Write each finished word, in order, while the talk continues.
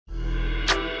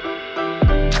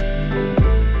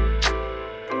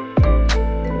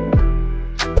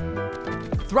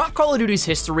Throughout Call of Duty's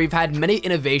history, we've had many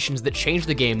innovations that changed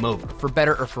the game over, for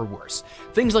better or for worse.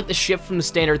 Things like the shift from the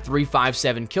standard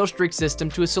 3-5-7 killstreak system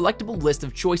to a selectable list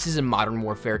of choices in Modern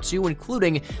Warfare 2,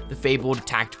 including the fabled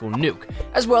tactical nuke.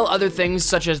 As well, other things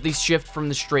such as the shift from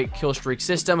the straight killstreak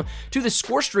system to the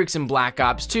score streaks in Black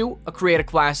Ops 2, a create a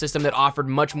class system that offered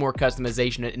much more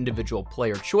customization and individual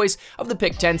player choice of the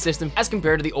Pick 10 system as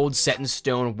compared to the old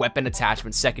set-in-stone weapon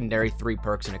attachment secondary 3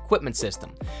 perks and equipment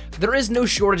system. There is no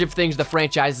shortage of things the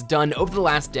franchise has done over the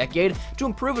last decade to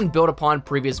improve and build upon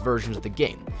previous versions of the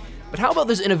game. But how about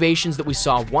those innovations that we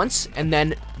saw once and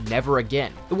then never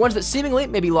again? The ones that seemingly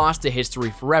may be lost to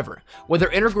history forever. Whether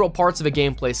integral parts of a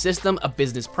gameplay system, a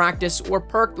business practice, or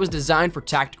perk that was designed for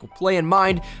tactical play in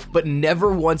mind, but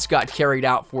never once got carried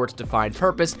out for its defined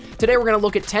purpose, today we're going to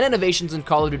look at 10 innovations in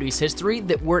Call of Duty's history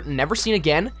that were never seen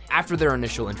again after their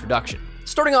initial introduction.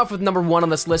 Starting off with number 1 on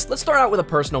this list, let's start out with a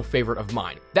personal favorite of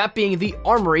mine, that being the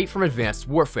Armory from Advanced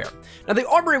Warfare. Now, the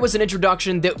Armory was an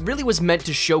introduction that really was meant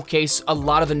to showcase a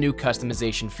lot of the new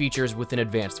customization features within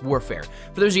Advanced Warfare.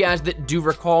 For those of you guys that do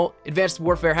recall, Advanced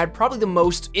Warfare had probably the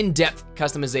most in-depth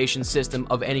customization system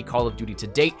of any Call of Duty to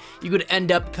date. You could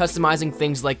end up customizing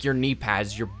things like your knee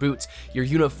pads, your boots, your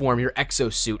uniform, your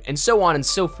exosuit, and so on and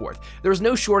so forth. There was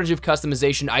no shortage of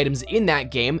customization items in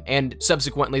that game, and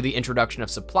subsequently the introduction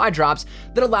of supply drops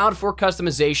that allowed for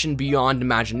customization beyond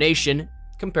imagination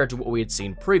compared to what we had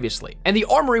seen previously. And the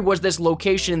Armory was this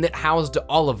location that housed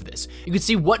all of this. You could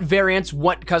see what variants,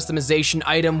 what customization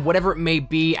item, whatever it may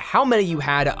be, how many you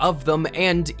had of them,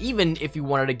 and even if you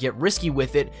wanted to get risky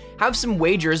with it, have some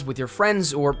wagers with your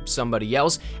friends or somebody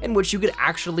else in which you could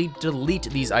actually delete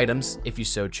these items if you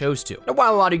so chose to. Now,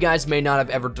 while a lot of you guys may not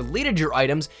have ever deleted your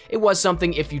items, it was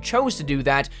something if you chose to do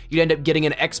that, you'd end up getting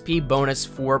an XP bonus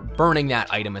for burning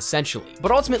that item essentially. But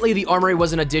ultimately, the Armory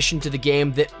was an addition to the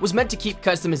game that was meant to keep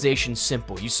customization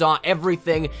simple. You saw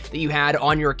everything that you had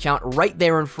on your account right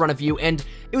there in front of you, and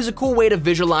it was a cool way to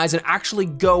visualize and actually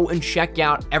go and check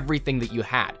out everything that you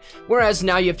had. Whereas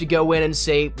now you have to go in and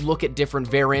say, look at different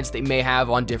variants they may have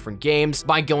on different games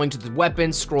by going to the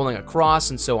weapons, scrolling across,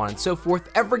 and so on and so forth.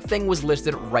 Everything was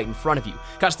listed right in front of you.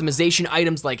 Customization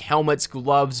items like helmets,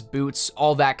 gloves, boots,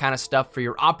 all that kind of stuff for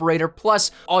your operator,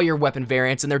 plus all your weapon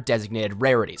variants and their designated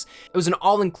rarities. It was an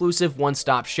all-inclusive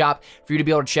one-stop shop for you to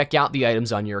be able to check out the items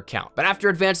on your account. But after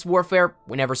Advanced Warfare,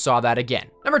 we never saw that again.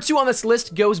 Number 2 on this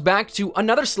list goes back to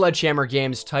another Sledgehammer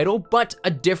Games title, but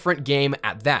a different game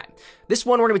at that. This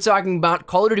one, we're going to be talking about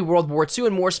Call of Duty World War II,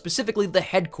 and more specifically, the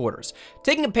Headquarters.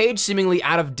 Taking a page seemingly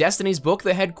out of Destiny's book,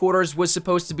 the Headquarters was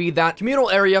supposed to be that communal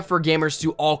area for gamers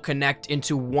to all connect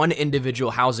into one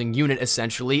individual housing unit,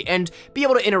 essentially, and be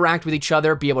able to interact with each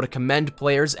other, be able to commend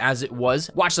players as it was,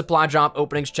 watch supply drop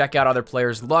openings, check out other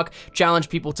players' luck, challenge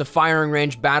people to firing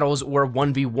range battles or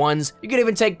 1v1s. You could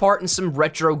even take part in some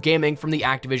retro gaming from the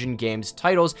Activision Games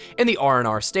titles in the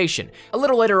R&R station. A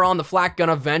little later on, the Flak Gun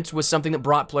event was something that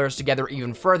brought players together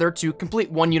even further to complete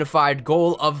one unified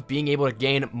goal of being able to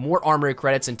gain more Armory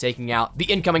credits and taking out the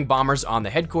incoming bombers on the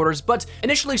Headquarters, but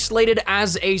initially slated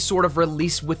as a sort of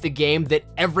release with the game that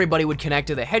everybody would connect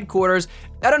to the Headquarters.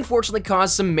 That unfortunately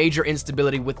caused some major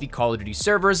instability with the Call of Duty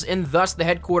servers, and thus the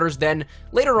Headquarters then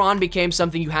later on became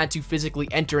something you had to physically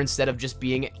enter instead of just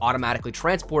being automatically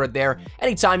transported there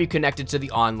anytime you connected to the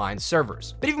online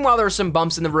servers. But even while there were some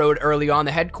bumps in the road early on,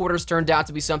 the Headquarters turned out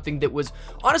to be something that was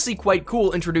honestly quite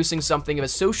cool, introducing something of a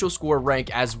social score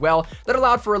rank as well that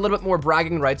allowed for a little bit more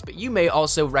bragging rights, but you may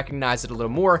also recognize it a little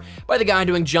more by the guy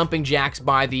doing jumping jacks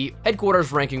by the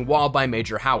Headquarters ranking wall by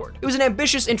Major Howard. It was an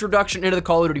ambitious introduction into the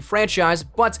Call of Duty franchise,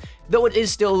 but though it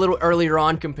is still a little earlier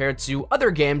on compared to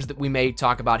other games that we may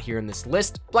talk about here in this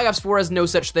list, Black Ops 4 has no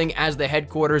such thing as the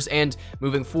Headquarters, and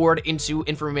moving forward into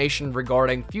information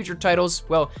regarding future titles,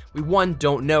 well, we 1,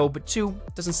 don't know, but 2,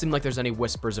 doesn't seem like there's any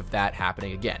whispers of that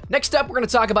happening again. Next up, we're going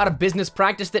to talk about a business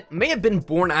practice that may have been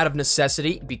born out of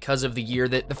necessity because of the year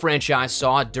that the franchise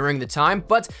saw during the time,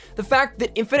 but the fact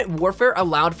that Infinite Warfare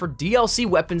allowed for DLC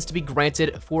weapons to be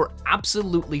granted for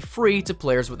absolutely free to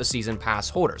players with the Season Pass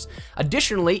holders.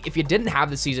 Additionally, if you didn't have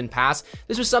the Season Pass,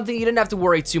 this was something you didn't have to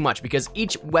worry too much because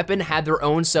each weapon had their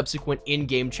own subsequent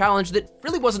in-game challenge that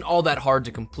really wasn't all that hard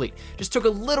to complete. Just took a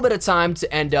little bit of time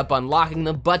to end up unlocking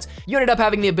them, but you ended up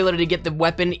having the ability to get the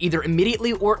weapon either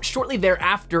immediately or shortly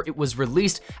thereafter it was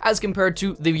released, as compared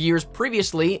to the years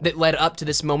previously that led up to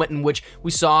this moment in which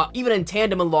we saw, even in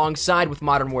tandem alongside with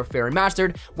Modern Warfare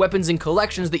Remastered, weapons and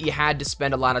collections that you had to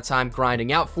spend a lot of time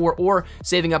grinding out for or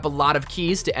saving up a lot of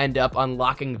keys to end up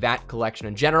unlocking that collection collection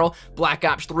in general. Black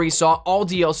Ops 3 saw all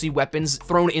DLC weapons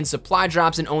thrown in supply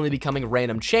drops and only becoming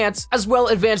random chance, as well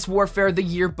Advanced Warfare the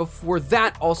year before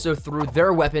that also threw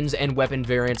their weapons and weapon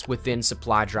variants within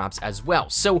supply drops as well.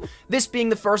 So this being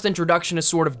the first introduction to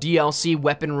sort of DLC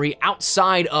weaponry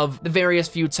outside of the various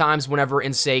few times whenever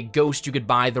in, say, Ghost you could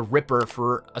buy the Ripper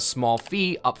for a small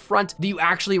fee up front, that you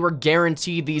actually were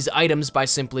guaranteed these items by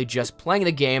simply just playing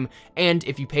the game, and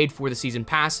if you paid for the season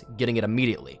pass, getting it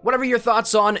immediately. Whatever your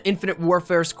thoughts on Infinite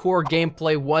Warfare's core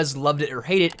gameplay was, loved it or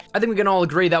hate it, I think we can all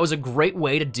agree that was a great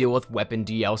way to deal with weapon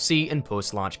DLC and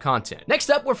post-launch content. Next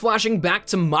up, we're flashing back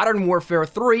to Modern Warfare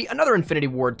 3, another Infinity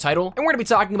Ward title, and we're gonna be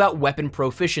talking about weapon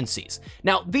proficiencies.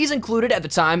 Now, these included at the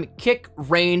time kick,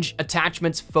 range,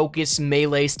 attachments, focus,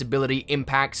 melee, stability,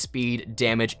 impact, speed,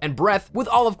 damage, and breadth, with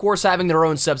all of course having their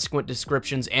own subsequent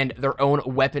descriptions and their own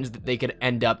weapons that they could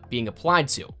end up being applied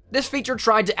to. This feature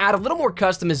tried to add a little more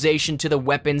customization to the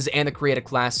weapons and the create a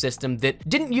class system that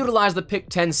didn't utilize the pick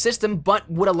 10 system, but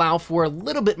would allow for a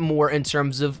little bit more in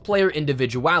terms of player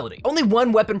individuality. Only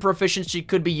one weapon proficiency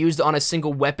could be used on a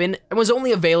single weapon and was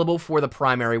only available for the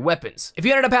primary weapons. If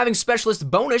you ended up having specialist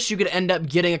bonus, you could end up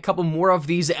getting a couple more of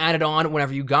these added on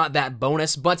whenever you got that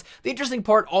bonus, but the interesting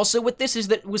part also with this is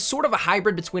that it was sort of a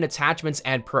hybrid between attachments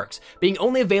and perks, being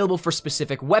only available for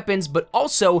specific weapons, but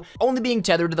also only being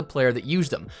tethered to the player that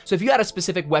used them. So if you had a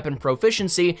specific weapon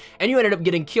proficiency and you ended up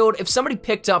getting killed, if somebody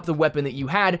picked up the weapon that you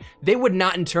had, they would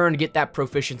not in turn get that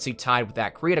proficiency tied with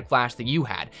that create a class that you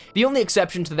had. The only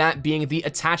exception to that being the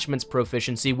attachments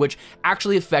proficiency, which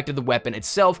actually affected the weapon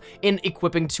itself in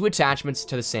equipping two attachments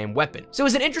to the same weapon. So it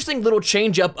was an interesting little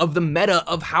change up of the meta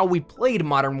of how we played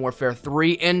Modern Warfare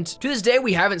 3, and to this day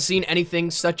we haven't seen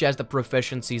anything such as the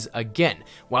proficiencies again.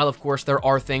 While of course there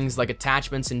are things like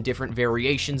attachments and different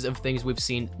variations of things we've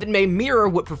seen that may mirror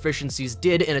what proficiencies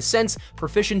did, in a sense,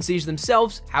 proficiencies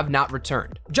themselves have not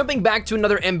returned. Jumping back to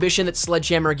another ambition that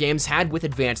Sledgehammer Games had with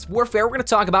Advanced Warfare, we're going to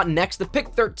talk about next the Pick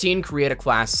 13 Create a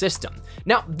Class system.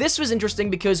 Now, this was interesting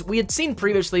because we had seen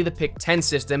previously the Pick 10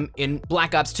 system in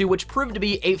Black Ops 2, which proved to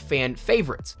be a fan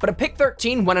favorite. But a Pick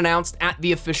 13, when announced at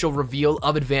the official reveal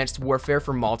of Advanced Warfare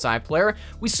for multiplayer,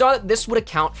 we saw that this would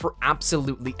account for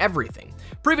absolutely everything.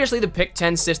 Previously, the Pick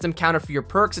 10 system counted for your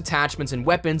perks, attachments, and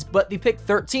weapons, but the Pick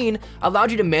 13 allowed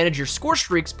you to manage your score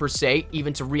streaks per se,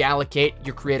 even to reallocate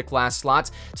your create a class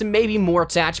slots to maybe more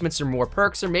attachments or more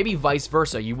perks, or maybe vice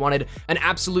versa. You wanted an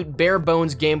absolute bare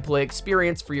bones gameplay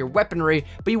experience for your weaponry,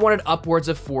 but you wanted upwards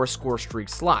of 4 score streak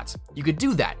slots. You could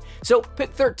do that. So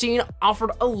Pick 13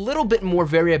 offered a little bit more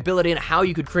variability in how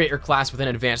you could create your class within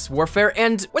Advanced Warfare,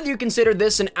 and whether you consider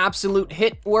this an absolute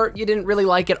hit or you didn't really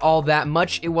like it all that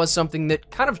much, it was something that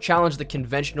kind of challenged the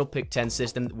conventional Pick 10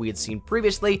 system that we had seen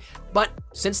previously, but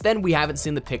since then we haven't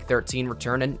seen the Pick 13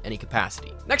 return in any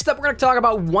capacity. Next up, we're going to talk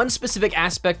about one specific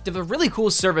aspect of a really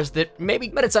cool service that maybe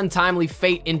met its untimely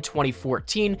fate in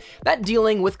 2014, that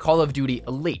dealing with Call of Duty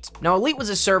Elite. Now, Elite was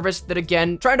a service that,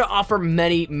 again, tried to offer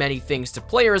many things to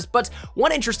players, but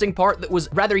one interesting part that was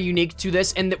rather unique to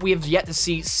this and that we have yet to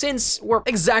see since were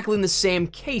exactly in the same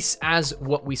case as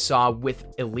what we saw with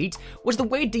Elite was the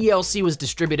way DLC was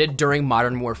distributed during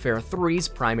Modern Warfare 3's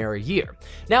primary year.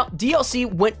 Now,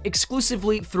 DLC went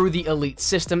exclusively through the Elite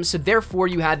system, so therefore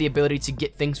you had the ability to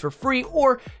get things for free,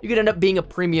 or you could end up being a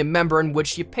premium member in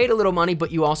which you paid a little money,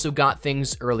 but you also got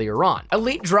things earlier on.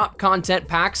 Elite dropped content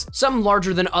packs, some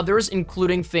larger than others,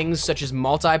 including things such as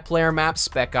multiplayer maps,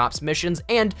 Spec Ops missions,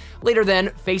 and later then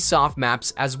face-off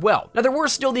maps as well. Now, there were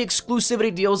still the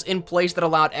exclusivity deals in place that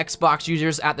allowed Xbox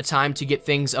users at the time to get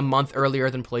things a month earlier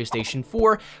than PlayStation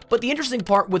 4, but the interesting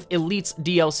part with Elite's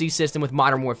DLC system with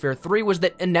Modern Warfare 3 was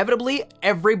that inevitably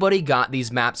everybody got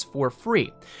these maps for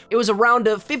free. It was around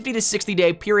a 50 to 60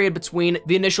 day period between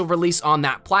the initial release on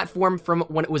that platform from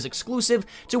when it was exclusive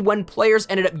to when players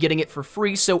ended up getting it for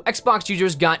free, so Xbox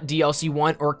users got DLC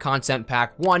 1 or Content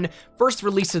Pack 1, first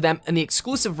released to them, and the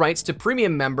exclusive rights to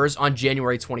premium members on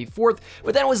January 24th,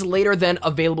 but then was later then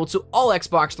available to all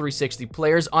Xbox 360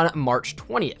 players on March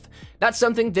 20th. That's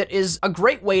something that is a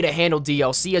great way to handle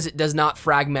DLC, as it does not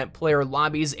fragment player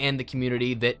lobbies and the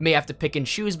community that may have to pick and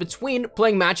choose between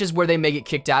playing matches where they may get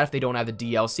kicked out if they don't have the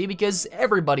DLC, because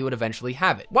everybody would eventually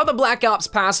have it. While the Black Ops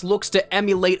Pass looks to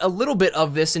emulate a little bit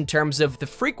of this in terms of the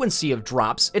frequency of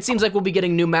drops, it seems like we'll be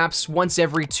getting new maps once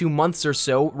every 2 months or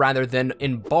so rather than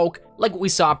in bulk, like what we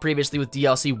saw previously with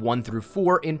DLC 1 through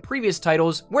 4 in previous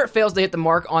titles, where it fails to hit the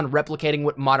mark on replicating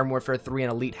what Modern Warfare 3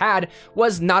 and Elite had,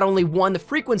 was not only one, the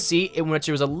frequency in which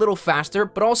it was a little faster,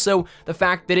 but also the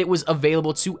fact that it was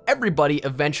available to everybody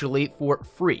eventually for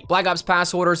free. Black Ops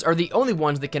Pass holders are the only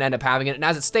ones that can end up having it, and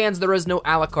as it stands, there is no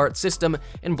a la carte system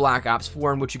in Black Ops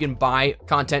 4 in which you can buy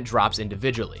content drops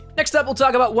individually. Next up, we'll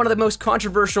talk about one of the most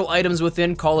controversial items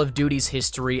within Call of Duty's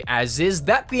history, as is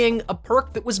that being a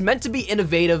perk that was meant to be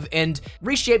innovative and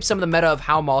reshape some of the meta of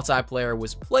how multiplayer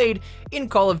was played in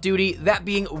Call of Duty, that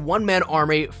being one-man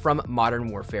army from Modern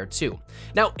Warfare 2.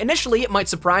 Now, initially, it might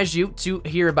surprise you to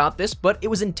hear about this, but it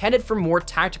was intended for more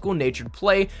tactical-natured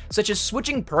play, such as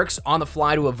switching perks on the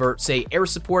fly to avert, say, air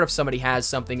support if somebody has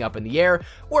something up in the air,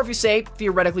 or if you, say,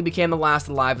 theoretically became the last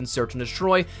alive in Search and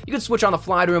Destroy, you could switch on the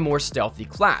fly to a more stealthy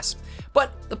class.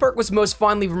 But the perk was most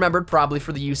fondly remembered probably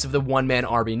for the use of the one-man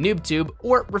army noob tube,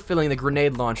 or refilling the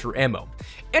grenade launcher ammo.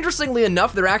 Interestingly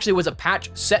enough, there actually was a patch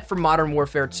set for Modern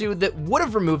Warfare 2 that would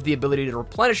have removed the ability to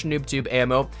replenish noob tube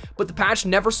ammo, but the patch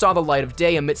never saw the light of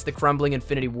day amidst the crumbling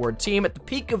Infinity Ward team at the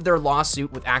peak of their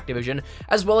lawsuit with Activision,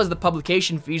 as well as the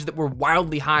publication fees that were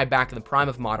wildly high back in the prime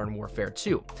of Modern Warfare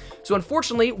 2. So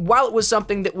unfortunately, while it was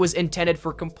something that was intended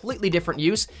for completely different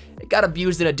use, it got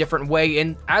abused in a different way,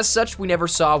 and as such, we never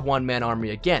saw one-man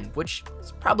army again, which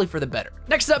is probably for the better.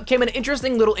 Next up came an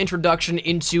interesting little introduction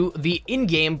into the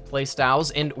in-game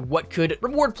playstyles and what could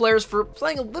reward players for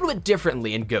playing a little bit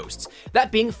differently in Ghosts,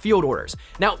 that being field orders.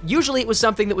 Now, usually it was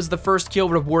something that was the first kill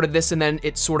rewarded this, and then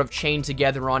it sort of chained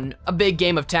together on a big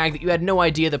game of tag that you had no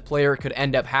idea the player could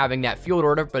end up having that field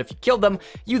order, but if you killed them,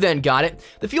 you then got it.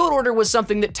 The field order was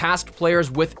something that tasked players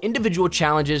with individual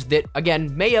challenges that,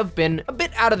 again, may have been a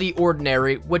bit out of the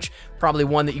ordinary, which probably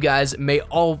one that you guys may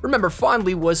all remember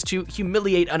fondly was to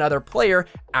humiliate another player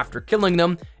after killing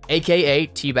them, aka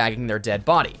teabagging their dead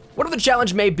body. Whatever the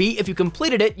challenge may be, if you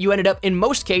completed it, you ended up, in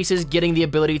most cases, getting the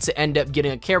ability to end up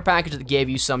getting a care package that gave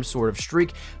you some sort of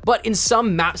streak, but in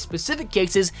some map-specific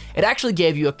cases, it actually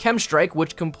gave you a chem strike,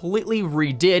 which completely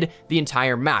redid the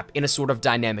entire map in a sort of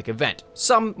dynamic event.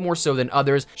 Some more so than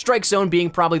others, Strike Zone being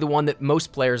probably the one that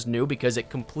most players knew because it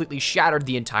completely shattered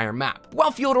the entire map.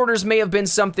 While field orders may have been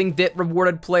something that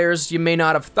rewarded players you may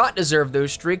not have thought deserved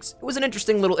those streaks, it was an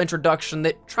interesting little introduction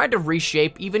that tried to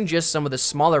reshape even just some of the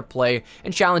smaller play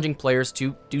and challenging players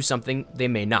to do something they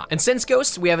may not. And since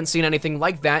Ghosts, we haven't seen anything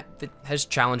like that has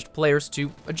challenged players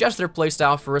to adjust their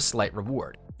playstyle for a slight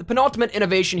reward. The penultimate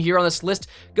innovation here on this list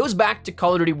goes back to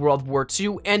Call of Duty World War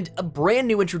II and a brand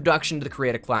new introduction to the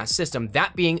create a class system,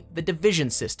 that being the division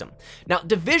system. Now,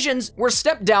 divisions were a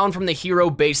step down from the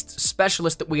hero-based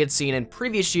specialist that we had seen in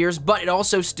previous years, but it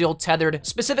also still tethered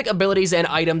specific abilities and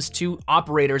items to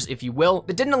operators, if you will,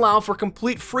 that didn't allow for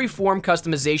complete free-form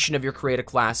customization of your create a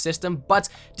class system, but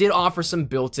did offer some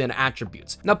built-in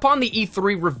attributes. Now, upon the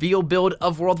E3 reveal build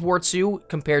of World War II,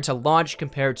 compared to launch,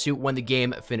 compared to when the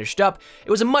game finished up, it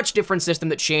was a much different system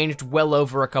that changed well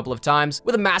over a couple of times,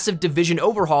 with a massive division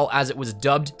overhaul, as it was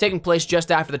dubbed, taking place just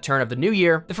after the turn of the new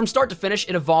year. That from start to finish,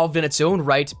 it evolved in its own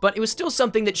right, but it was still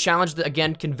something that challenged the,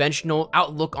 again, conventional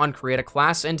outlook on create a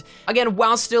class, and again,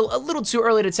 while still a little too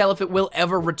early to tell if it will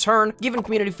ever return, given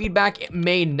community feedback, it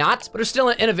may not, but it's still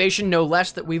an innovation no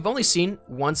less that we've only seen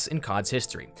once in COD's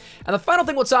history. And the final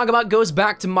thing we'll talk about goes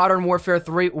back to Modern Warfare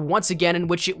 3 once again, in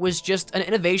which it was just an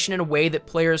innovation in a way that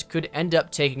players could end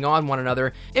up taking on one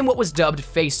another in what was dubbed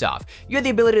face-off. You had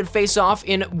the ability to face off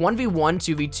in 1v1,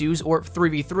 2v2s, or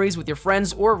 3v3s with your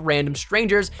friends or random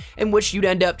strangers, in which you'd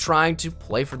end up trying to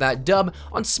play for that dub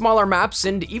on smaller maps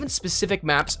and even specific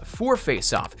maps for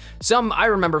face-off. Some I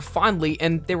remember fondly,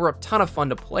 and they were a ton of fun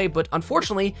to play, but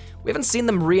unfortunately, we haven't seen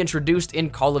them reintroduced in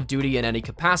Call of Duty in any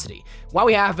capacity. While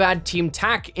we have had Team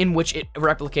TAC, in which it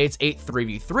replicates a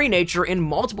 3v3 nature in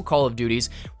multiple Call of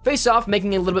Duties, face-off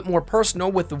making it a little bit more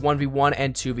personal with the 1v1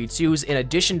 and 2v2s in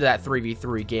addition to that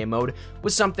 3v3 game mode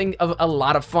was something of a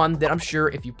lot of fun that I'm sure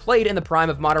if you played in the prime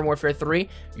of Modern Warfare 3,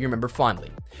 you remember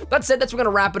fondly. That said, that's where we're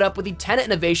going to wrap it up with the 10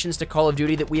 innovations to Call of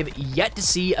Duty that we have yet to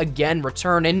see again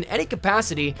return in any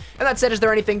capacity. And that said, is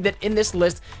there anything that in this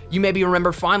list you maybe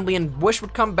remember fondly and wish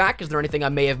would come back? Is there anything I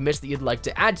may have missed that you'd like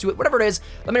to add to it? Whatever it is,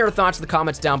 let me know your thoughts in the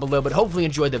comments down below, but hopefully you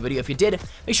enjoyed the video. If you did,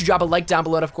 make sure you drop a like down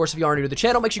below, and of course, if you are new to the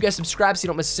channel, make sure you guys subscribe so you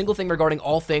don't miss a single thing regarding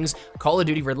all things Call of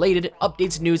Duty related,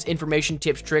 updates, news, information,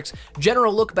 tips, tricks,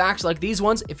 general look backs like these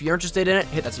ones. If you're interested in it,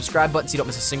 hit that subscribe button so you don't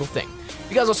miss a single thing. If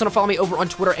you guys also want to follow me over on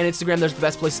Twitter and Instagram, there's the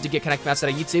best places to get connected outside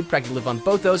of YouTube. Practically live on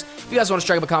both those. If you guys want to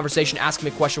strike up a conversation, ask me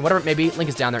a question, whatever it may be, link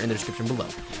is down there in the description below.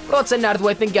 But let's end out of the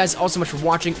way. Thank you guys all so much for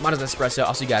watching. My name is Espresso.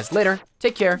 I'll see you guys later.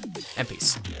 Take care and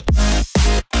peace.